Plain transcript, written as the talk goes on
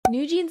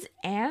NewJeans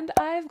and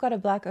IVE got a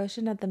Black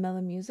Ocean at the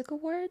Mellow Music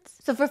Awards.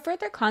 So for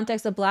further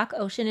context, a Black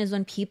Ocean is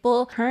when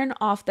people turn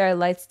off their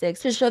light sticks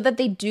to show that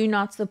they do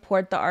not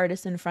support the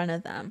artist in front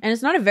of them. And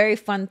it's not a very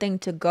fun thing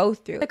to go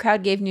through. The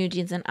crowd gave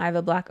NewJeans and IVE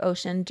a Black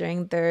Ocean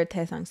during their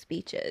Taesang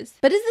speeches.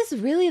 But is this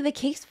really the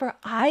case for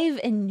IVE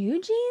and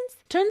NewJeans?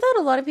 Turns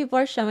out a lot of people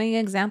are showing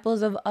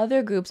examples of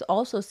other groups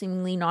also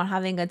seemingly not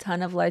having a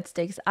ton of light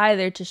stakes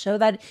either to show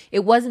that it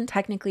wasn't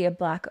technically a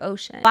Black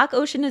Ocean. Black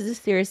Ocean is a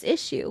serious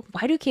issue.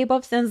 Why do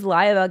K-pop stans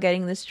lie about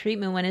getting this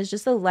treatment when it's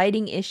just a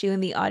lighting issue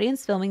and the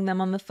audience filming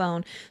them on the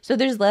phone so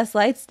there's less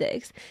light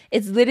stakes?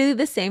 It's literally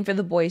the same for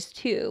the boys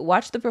too.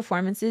 Watch the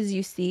performances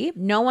you see.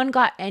 No one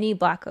got any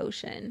Black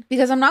Ocean.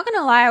 Because I'm not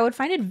gonna lie, I would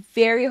find it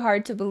very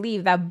hard to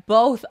believe that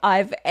both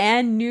IVE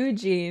and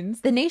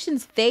NewJeans, the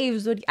nation's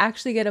faves, would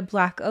actually get a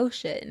Black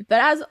Ocean. But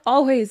as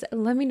always,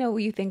 let me know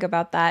what you think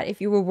about that.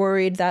 If you were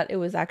worried that it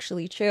was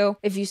actually true,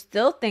 if you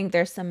still think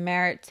there's some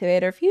merit to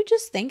it, or if you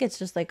just think it's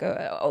just like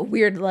a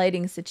weird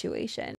lighting situation.